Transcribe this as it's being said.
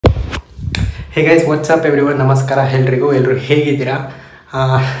Hey guys, what's up everyone? Namaskara, yellrigu. Ellaru ಹೇಗಿದ್ದೀರಾ?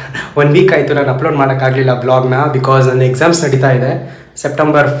 1 week ಆಯಿತು ನಾನು ಅಪ್ಲೋಡ್ ಮಾಡೋಕ್ಕಾಗಲಿಲ್ಲ ಬ್ಲಾಗ್ನ ಬಿಕಾಸ್ ನನ್ನ ಎಕ್ಸಾಮ್ಸ್ ನಡೀತಾ ಇದೆ.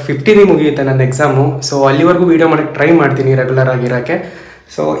 ಸೆಪ್ಟೆಂಬರ್ 15 ಮುಗಿಯುತ್ತೆ ನನ್ನ ಎಕ್ಸಾಮು. ಸೊ ಅಲ್ಲಿವರೆಗೂ ವೀಡಿಯೋ ಮಾಡೋಕ್ಕೆ ಟ್ರೈ ಮಾಡ್ತೀನಿ ರೆಗ್ಯುಲರ್ ಆಗಿರೋಕ್ಕೆ.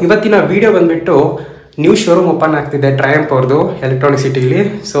 ಸೊ ಇವತ್ತಿನ ವೀಡಿಯೋ ಬಂದುಬಿಟ್ಟು ನ್ಯೂ ಶೋರೂಮ್ ಓಪನ್ ಆಗ್ತಿದೆ ಟ್ರಯಂಪ್ ಅವ್ರದ್ದು ಎಲೆಕ್ಟ್ರಾನಿಕ್ ಸಿಟಿಲಿ.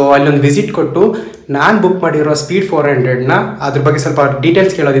 ಸೊ ಅಲ್ಲೊಂದು ವಿಸಿಟ್ ಕೊಟ್ಟು ನಾನು ಬುಕ್ ಮಾಡಿರೋ ಸ್ಪೀಡ್ 400ನ ಅದ್ರ ಬಗ್ಗೆ ಸ್ವಲ್ಪ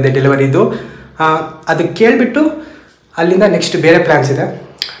ಡೀಟೇಲ್ಸ್ ಕೇಳೋದಿದೆ ಡೆಲಿವರಿದು. ಅದಕ್ಕೆ ಕೇಳಿಬಿಟ್ಟು ಅಲ್ಲಿಂದ ನೆಕ್ಸ್ಟ್ ಬೇರೆ ಪ್ಲ್ಯಾನ್ಸ್ ಇದೆ,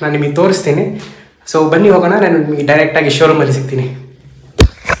 ನಾನು ನಿಮಗೆ ತೋರಿಸ್ತೀನಿ. ಸೊ ಬನ್ನಿ ಹೋಗೋಣ, ನಾನು ನಿಮಗೆ ಡೈರೆಕ್ಟಾಗಿ ಶೋರೂಮಲ್ಲಿ ಸಿಗ್ತೀನಿ.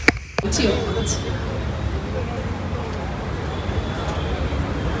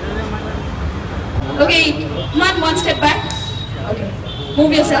 Okay, come on, one step back. Okay,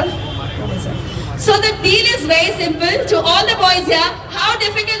 move yourself. So the deal is very simple. To all the boys here, how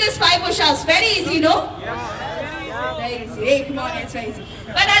difficult is 5 push-ups? Very easy, no? Very easy. Hey, come on, it's very easy.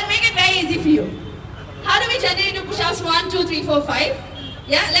 But I'll make it very easy for you. How do we generally do push-ups? 1, 2, 3, 4, 5.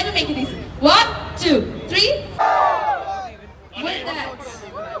 Yeah, let me make it easy. 1, 2, 3. With that,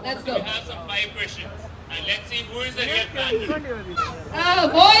 let's go. We have some 5 questions, and let's see who is the real candidate. Oh,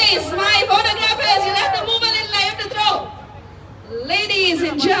 boys, my photographers, you'll have to move a little. I have to throw. Ladies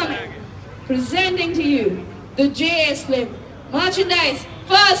and gentlemen, presenting to you the JS Slim merchandise.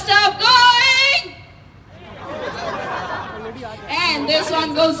 First up, going, and this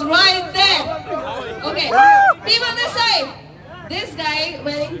one goes right there. Okay, people this side. This guy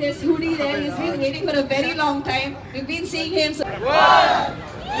wearing this hoodie there, he's been waiting for a very long time. We've been seeing him.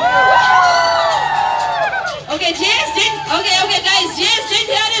 Okay, JS didn't. Okay, guys, JS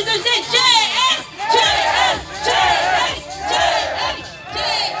didn't hear this. So say JS, JS, JS, JS,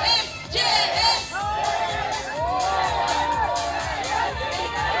 JS, JS.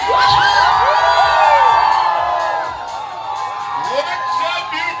 What's up,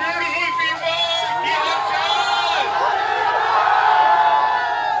 you beautiful people? Give a shout!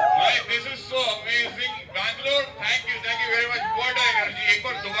 Right, this is so amazing. Bangalore, thank you very much. What energy! एक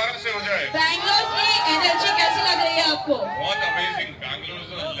बार दोबारा से हो जाए. बैंगलोर की energy कैसी लग रही है आपको? बहुत amazing. Bangalore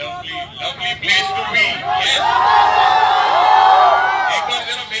is a lovely place to be. Yes. एक बार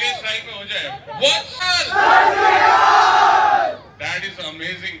जरा मेरे साइड में हो जाए. What's up? That is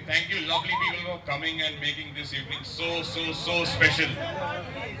amazing. Thank you, lovely people, for coming and making this evening so special.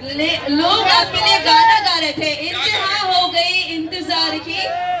 लोग आपके लिए गाना गा रहे थे. इंतहा हो गई इंतजार की,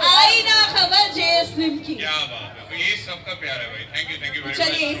 आई ना खबर JS Slim की. क्या बात है, तो ये सबका प्यार है भाई. Thank you very much.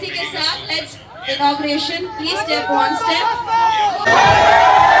 चलिए इसी के साथ let's inauguration. Please step one step.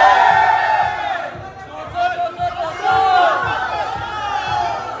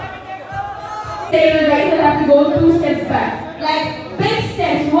 Say you guys will have to go 2 steps back, like big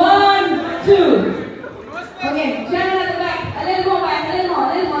steps. 1, 2. Okay, turn at the back. A little more back. A little more.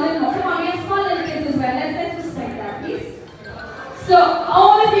 Come on, we have small little kids as well. Let's respect that, please. So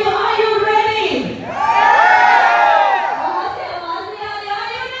all of you, are you ready?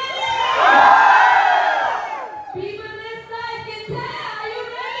 People this side can tell. Are you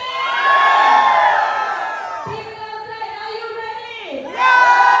ready? People outside, are you ready?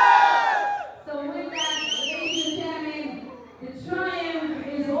 So with that, ladies and gentlemen, the Triumph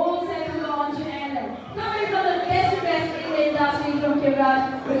is all set to launch, and coming from the best in the industry from Kivraj,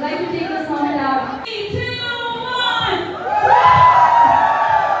 we'd like to take this moment out. 3, 2, 1!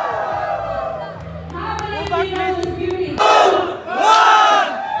 How many of you know this beauty?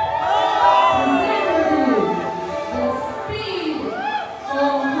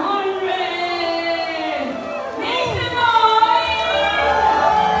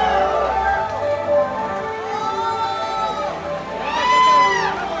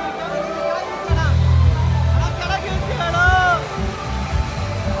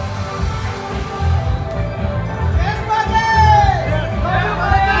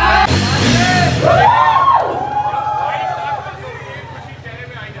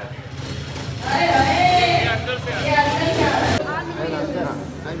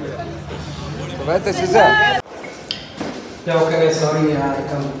 Okay sorry,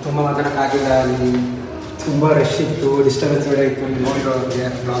 ತುಂಬ ಮಾತಾಡೋಕ್ಕಾಗಿಲ್ಲ. ಅಲ್ಲಿ ತುಂಬ rush ಇತ್ತು, disturbance ಬೇಡ ಇತ್ತು. ನೀವು ನೋಡಿರೋ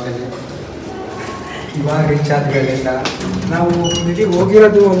ಬ್ಲಾಗಲ್ಲಿ ಇವಾಗ reach ಆದ್ಗಳಿಂದ ನಾವು ಇಲ್ಲಿಗೆ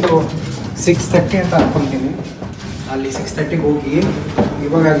ಹೋಗಿರೋದು ಒಂದು 6:30 ಅಂತ ಅಂದ್ಕೊತೀನಿ. ಅಲ್ಲಿ 6:30ಗೆ ಹೋಗಿ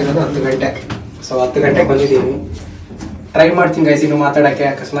ಇವಾಗ ಆಗಿರೋದು 10 ಗಂಟೆ. ಸೊ 10 ಗಂಟೆಗೆ ಬಂದಿದ್ದೀವಿ. ಟ್ರೈ ಮಾಡ್ತೀನಿ ಗೈಸ್ ಇನ್ನು ಮಾತಾಡೋಕ್ಕೆ,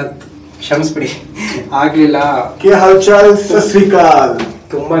 ಅಕಸ್ಮಾತ್ ಕ್ಷಮಿಸ್ಬಿಡಿ ಆಗಲಿಲ್ಲ.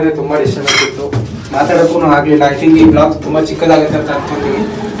 ತುಂಬ ಡಿಸ್ಟರ್ಬೆನ್ಸ್ ಇತ್ತು, ಮಾತಾಡೋಕ್ಕೂ ಆಗಲಿಲ್ಲ. ಐ ಥಿಂಕ್ ಈ ಬ್ಲಾಗ್ ತುಂಬ ಚಿಕ್ಕದಾಗುತ್ತೆ ಅಂತ ಅಂದ್ಕೊಂಡಿದ್ದೀನಿ,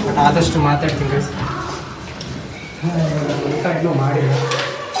 ಬಟ್ ಆದಷ್ಟು ಮಾತಾಡ್ತೀನಿ ಗೈಸ್. ಊಟ ಇನ್ನೂ ಮಾಡಿಲ್ಲ,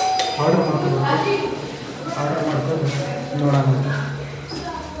 ಆರ್ಡರ್ ಮಾಡ್ಕೊಂಡು ನೋಡೋಣ.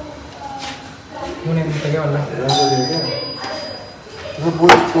 ಇವನೇನು ತೆಗೆಯವಲ್ಲ.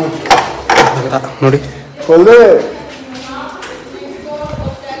 ನೋಡಿ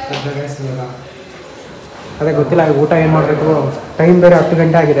ಅದೇ ಗೊತ್ತಿಲ್ಲ ಊಟ ಏನು ಮಾಡಬೇಕು. ಟೈಮ್ ಬೇರೆ 10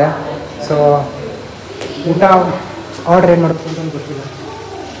 ಗಂಟೆ ಆಗಿದೆ. ಸೊ ಊಟ ಆರ್ಡ್ರ್ ಏನು ಮಾಡಬೇಕು ಅಂತ ಗೊತ್ತಿಲ್ಲ.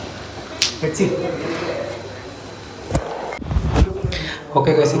 ಹೆಚ್ಚಿ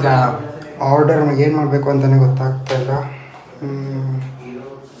ಓಕೆ ಗೈಸ್, ಈಗ ಆರ್ಡರ್ ಏನು ಮಾಡಬೇಕು ಅಂತಲೇ ಗೊತ್ತಾಗ್ತಾ ಇಲ್ಲ.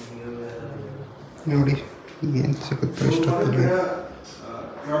 ನೋಡಿ ಏನು ಸಿಗುತ್ತೋ ಇಷ್ಟೊತ್ತಲ್ಲಿ.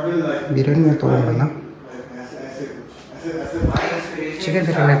 ಬಿರಿಯಾನಿ ತೊಗೊಂಬಿಡೋಣ, ಚಿಕನ್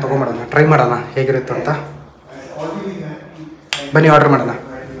ಬಿರಿಯಾನಿ ತೊಗೊಂಬಿಡೋಣ, ಟ್ರೈ ಮಾಡೋಣ ಹೇಗಿರುತ್ತೆ ಅಂತ. ಬನ್ನಿ ಆರ್ಡರ್ ಮಾಡೋಣ.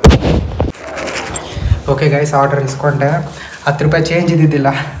 Okay guys, order ಇಸ್ಕೊಂಡೆ. 10 ರೂಪಾಯಿ ಚೇಂಜ್ ಇದ್ದಿದ್ದಿಲ್ಲ.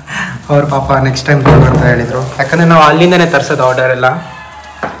 ಅವ್ರ ಪಾಪ ನೆಕ್ಸ್ಟ್ ಟೈಮ್ ಕಾಲ್ ಮಾಡ್ತಾ ಹೇಳಿದರು, ಯಾಕಂದರೆ ನಾವು ಅಲ್ಲಿಂದನೇ ತರಿಸೋದು ಆರ್ಡರ್ ಎಲ್ಲ.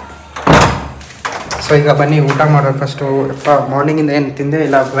 ಸೊ ಈಗ ಬನ್ನಿ ಊಟ ಮಾಡೋದು ಫಸ್ಟು. ಮಾರ್ನಿಂಗಿಂದ ಏನು ತಿಂದೇ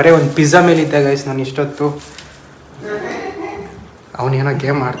ಇಲ್ಲ, ಬರೀ ಒಂದು ಪಿಜ್ಜಾ ಮೇಲಿದ್ದೆ ಗೈಸ್ ನಾನು ಇಷ್ಟೊತ್ತು. ಅವನೇನೋ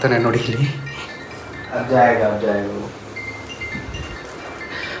ಗೇಮ್ ಮಾಡ್ತಾನೆ ನೋಡಿ ಇಲ್ಲಿ.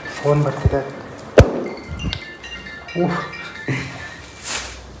 ಫೋನ್ ಬರ್ತಿದೆ.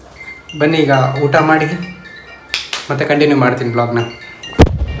 ಬನ್ನಿ ಈಗ ಊಟ ಮಾಡಿ ಮತ್ತೆ ಕಂಟಿನ್ಯೂ ಮಾಡ್ತೀನಿ ಬ್ಲಾಗ್ನ.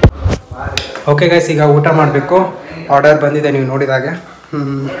 ಓಕೆ ಗೈಸ್, ಈಗ ಊಟ ಮಾಡಬೇಕು. ಆರ್ಡರ್ ಬಂದಿದೆ ನೀವು ನೋಡಿದಾಗೆ.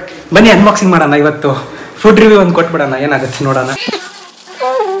 ಬನ್ನಿ ಅನ್ಬಾಕ್ಸಿಂಗ್ ಮಾಡೋಣ. ಇವತ್ತು ಫುಡ್ ರಿವ್ಯೂ ಒಂದು ಕೊಟ್ಬಿಡೋಣ, ಏನಾಗುತ್ತೆ ನೋಡೋಣ.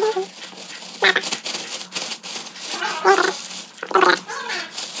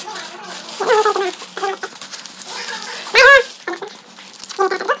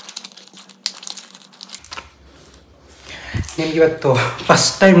 ನಿಮ್ಗೆ ಇವತ್ತು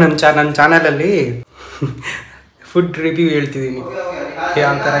ಫಸ್ಟ್ ಟೈಮ್ ನನ್ನ ಚಾನಲಲ್ಲಿ ಫುಡ್ ರಿವ್ಯೂ ಹೇಳ್ತಿದ್ದೀನಿ,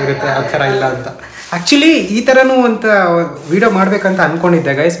 ಯಾವ ಥರ ಇರುತ್ತೆ ಯಾವ ಥರ ಇಲ್ಲ ಅಂತ. ಆ್ಯಕ್ಚುಲಿ ಈ ಥರನೂ ಅಂತ ವಿಡಿಯೋ ಮಾಡಬೇಕಂತ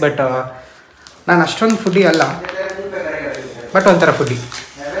ಅಂದ್ಕೊಂಡಿದ್ದೆ ಗೈಸ್, ಬಟ್ ನಾನು ಅಷ್ಟೊಂದು ಫುಡ್ಡಿ ಅಲ್ಲ, ಬಟ್ ಒಂಥರ ಫುಡ್ಡಿ.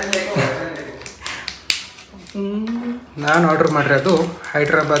 ನಾನು ಆರ್ಡ್ರ್ ಮಾಡಿರೋದು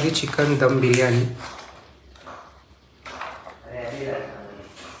ಹೈದ್ರಾಬಾದಿ ಚಿಕನ್ ದಮ್ ಬಿರಿಯಾನಿ.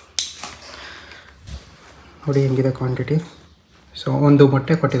 ನೋಡಿ ಹೆಂಗಿದೆ ಕ್ವಾಂಟಿಟಿ. ಸೊ ಒಂದು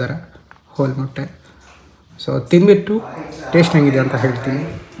ಮೊಟ್ಟೆ ಕೊಟ್ಟಿದ್ದಾರೆ, ಹೋಲ್ ಮೊಟ್ಟೆ. ಸೊ ತಿಂದ್ಬಿಟ್ಟು ಟೇಸ್ಟ್ ಹೆಂಗಿದೆ ಅಂತ ಹೇಳ್ತೀನಿ.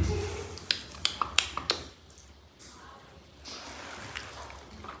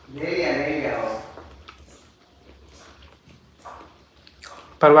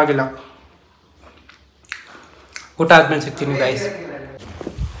 ಪರವಾಗಿಲ್ಲ. ಊಟ ಆದ್ಮೇಲೆ ಸಿಗ್ತೀನಿ ಗೈಸ್.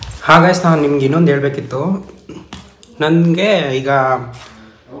 ಗೈಸ್, ನಾನು ನಿಮ್ಗೆ ಇನ್ನೊಂದು ಹೇಳಬೇಕಿತ್ತು. ನನಗೆ ಈಗ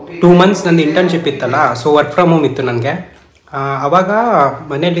 2 ಮಂತ್ಸ್ ನಂದು ಇಂಟರ್ನ್ಶಿಪ್ ಇತ್ತಲ್ಲ, ಸೊ ವರ್ಕ್ ಫ್ರಮ್ ಹೋಮ್ ಇತ್ತು ನನಗೆ. ಆವಾಗ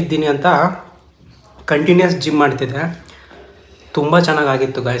ಮನೇಲಿದ್ದೀನಿ ಅಂತ ಕಂಟಿನ್ಯೂಸ್ ಜಿಮ್ ಮಾಡ್ತಿದ್ದೆ. ತುಂಬ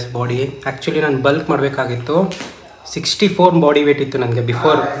ಚೆನ್ನಾಗಾಗಿತ್ತು ಗೈಸ್ ಬಾಡಿ. ಆ್ಯಕ್ಚುಲಿ ನಾನು ಬಲ್ಕ್ ಮಾಡಬೇಕಾಗಿತ್ತು. 64 ಬಾಡಿ ವೇಟ್ ಇತ್ತು ನನಗೆ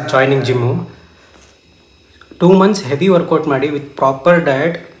before joining gym. 2 months heavy workout ಮಾಡಿ with proper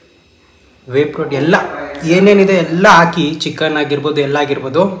diet, whey protein ಎಲ್ಲ ಏನೇನಿದೆ ಎಲ್ಲ ಹಾಕಿ, ಚಿಕನ್ ಆಗಿರ್ಬೋದು ಎಲ್ಲ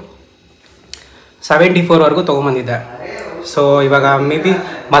ಆಗಿರ್ಬೋದು, 74ವರೆಗೂ ತೊಗೊಂಬಂದಿದ್ದೆ. ಸೊ ಇವಾಗ ಮೇ ಬಿ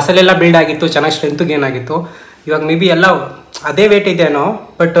ಮಸಾಲೆಲ್ಲ ಬಿಲ್ಡ್ ಆಗಿತ್ತು, ಚೆನ್ನಾಗಿ ಸ್ಟ್ರೆಂತ್ ಗೇನ್ ಆಗಿತ್ತು. ಇವಾಗ ಮೇ ಬಿ ಎಲ್ಲ ಅದೇ ವೇಟ್ ಇದೆಯೋ,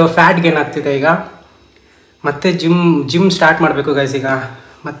 ಬಟ್ ಫ್ಯಾಟ್ ಗೇನ್ ಆಗ್ತಿದೆ ಈಗ. ಮತ್ತೆ ಜಿಮ್ ಸ್ಟಾರ್ಟ್ ಮಾಡಬೇಕು ಗೈಸ್ ಈಗ.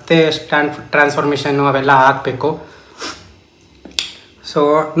 ಮತ್ತೆ ಟ್ರಾನ್ಸ್ಫಾರ್ಮೇಷನ್ನು ಅವೆಲ್ಲ ಆಗಬೇಕು. ಸೊ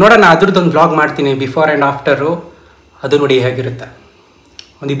ನೋಡೋಣ, ಅದ್ರದ್ದೊಂದು ವ್ಲಾಗ್ ಮಾಡ್ತೀನಿ, ಬಿಫೋರ್ ಆ್ಯಂಡ್ ಆಫ್ಟರು. ಅದು ನೋಡಿ ಹೇಗಿರುತ್ತೆ.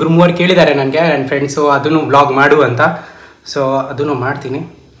 1-2-3 ಕೇಳಿದ್ದಾರೆ ನನಗೆ ನನ್ನ ಫ್ರೆಂಡ್ಸು, ಅದನ್ನು ವ್ಲಾಗ್ ಮಾಡು ಅಂತ. ಸೊ ಅದನ್ನು ಮಾಡ್ತೀನಿ,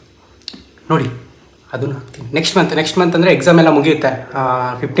 ನೋಡಿ ಅದನ್ನು ಹಾಕ್ತೀನಿ. ನೆಕ್ಸ್ಟ್ ಮಂತ್ ಅಂದರೆ ಎಕ್ಸಾಮ್ ಎಲ್ಲ ಮುಗಿಯುತ್ತೆ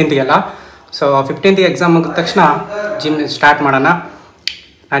 15ಗೆಲ್ಲ. ಸೊ 15ಗೆ ಎಕ್ಸಾಮ್ ಮುಗಿದ ತಕ್ಷಣ ಜಿಮ್ ಸ್ಟಾರ್ಟ್ ಮಾಡೋಣ.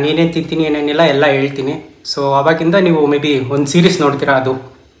 ನಾನು ಏನೇನು ತಿಂತೀನಿ ಏನೇನಿಲ್ಲ ಎಲ್ಲ ಹೇಳ್ತೀನಿ. ಸೊ ಅವಾಗಿಂದ ನೀವು ಮೇ ಬಿ ಒಂದು ಸೀರೀಸ್ ನೋಡ್ತೀರಾ, ಅದು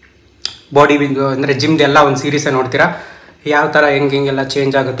ಬಾಡಿ ಅಂದರೆ ಜಿಮ್ದೆಲ್ಲ ಒಂದು ಸೀರೀಸೇ ನೋಡ್ತೀರಾ. ಯಾವ ಥರ ಹೆಂಗೆಲ್ಲ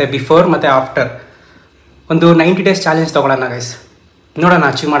ಚೇಂಜ್ ಆಗುತ್ತೆ ಬಿಫೋರ್ ಮತ್ತು ಆಫ್ಟರ್. ಒಂದು 90 ಡೇಸ್ ಚಾಲೆಂಜ್ ತೊಗೊಳ್ಳೋಣ ಗೈಸ್. ನೋಡೋಣ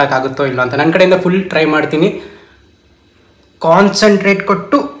ಅಚೀವ್ ಮಾಡೋಕ್ಕಾಗುತ್ತೋ ಇಲ್ಲ ಅಂತ. ನನ್ನ ಕಡೆಯಿಂದ ಫುಲ್ ಟ್ರೈ ಮಾಡ್ತೀನಿ, ಕಾನ್ಸಂಟ್ರೇಟ್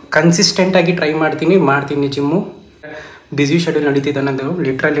ಕೊಟ್ಟು ಕನ್ಸಿಸ್ಟೆಂಟಾಗಿ ಟ್ರೈ ಮಾಡ್ತೀನಿ ಜಿಮ್ಮು. ಬ್ಯುಸಿ ಶೆಡ್ಯೂಲ್ ನಡೀತಿದ್ದೆ ನಂದು.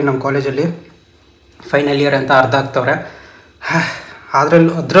 ಲಿಟ್ರಲಿ ನಮ್ಮ ಕಾಲೇಜಲ್ಲಿ ಫೈನಲ್ ಇಯರ್ ಅಂತ ಅರ್ಧ ಆಗ್ತವ್ರೆ.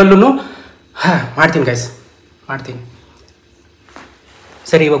 ಅದರಲ್ಲೂ ಮಾಡ್ತೀನಿ ಗೈಸ್, ಮಾಡ್ತೀನಿ.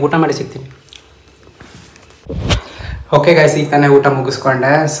 ಸರಿ, ಇವಾಗ ಊಟ ಮಾಡಿ ಸಿಗ್ತೀನಿ. ಓಕೆ ಗೈಸ್, ಈಗ ತಾನೇ ಊಟ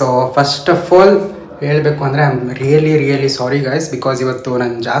ಮುಗಿಸ್ಕೊಂಡೆ. ಸೊ ಫಸ್ಟ್ ಆಫ್ ಆಲ್ ಹೇಳಬೇಕು ಅಂದರೆ I am really sorry guys, because ಇವತ್ತು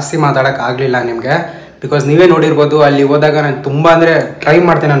ನಾನು ಜಾಸ್ತಿ ಮಾತಾಡೋಕ್ಕಾಗಲಿಲ್ಲ ನಿಮಗೆ. ಬಿಕಾಸ್ ನೀವೇ ನೋಡಿರ್ಬೋದು, ಅಲ್ಲಿ ಹೋದಾಗ ನಾನು ತುಂಬ ಅಂದರೆ ಟ್ರೈ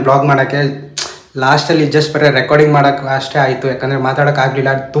ಮಾಡ್ತೀನಿ ನಾನು ಬ್ಲಾಗ್ ಮಾಡೋಕ್ಕೆ. ಲಾಸ್ಟಲ್ಲಿ ಜಸ್ಟ್ ಬರೀ ರೆಕಾರ್ಡಿಂಗ್ ಮಾಡೋಕ್ಕೆ ಅಷ್ಟೇ ಆಯಿತು, ಯಾಕಂದರೆ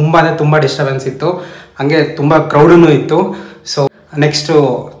ಮಾತಾಡೋಕ್ಕಾಗಲಿಲ್ಲ. ತುಂಬ ಡಿಸ್ಟರ್ಬೆನ್ಸ್ ಇತ್ತು, ಹಾಗೆ ತುಂಬ ಕ್ರೌಡೂ ಇತ್ತು. ಸೊ ನೆಕ್ಸ್ಟು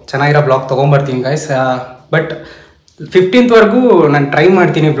ಚೆನ್ನಾಗಿರೋ ಬ್ಲಾಗ್ ತೊಗೊಂಬರ್ತೀನಿ ಗೈಸ್. ಬಟ್ 15th ನಾನು ಟ್ರೈ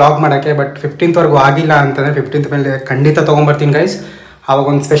ಮಾಡ್ತೀನಿ ಬ್ಲಾಗ್ ಮಾಡೋಕ್ಕೆ. ಬಟ್ 15th ಆಗಿಲ್ಲ ಅಂತಂದರೆ 15th ಮೇಲೆ ಖಂಡಿತ ತೊಗೊಂಬರ್ತೀನಿ ಗೈಸ್. ಆವಾಗ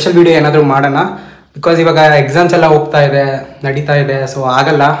ಒಂದು ಸ್ಪೆಷಲ್ ವೀಡಿಯೋ ಏನಾದರೂ ಮಾಡೋಣ. ಬಿಕಾಸ್ ಇವಾಗ ಎಕ್ಸಾಮ್ಸ್ ಎಲ್ಲ ನಡೀತಾ ಇದೆ. ಸೊ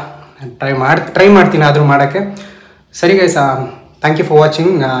ಆಗಲ್ಲ, ಟ್ರೈ ಮಾಡ್ತೀನಿ ಆದರೂ ಮಾಡೋಕ್ಕೆ. ಸರಿ guys, thank you for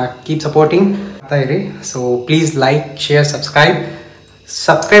watching. Keep supporting ಅಂತ ಇರಿ. So please like, share,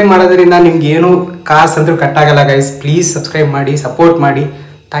 subscribe ಮಾಡೋದ್ರಿಂದ ನಿಮ್ಗೆ ಏನು ಕಾಸು ಅಂದ್ರೂ ಕಟ್ಟಾಗಲ್ಲ ಗೈಸ್. ಪ್ಲೀಸ್ ಸಬ್ಸ್ಕ್ರೈಬ್ ಮಾಡಿ, ಸಪೋರ್ಟ್ ಮಾಡಿ.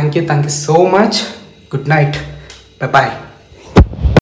 Thank you so much. Good night. Bye.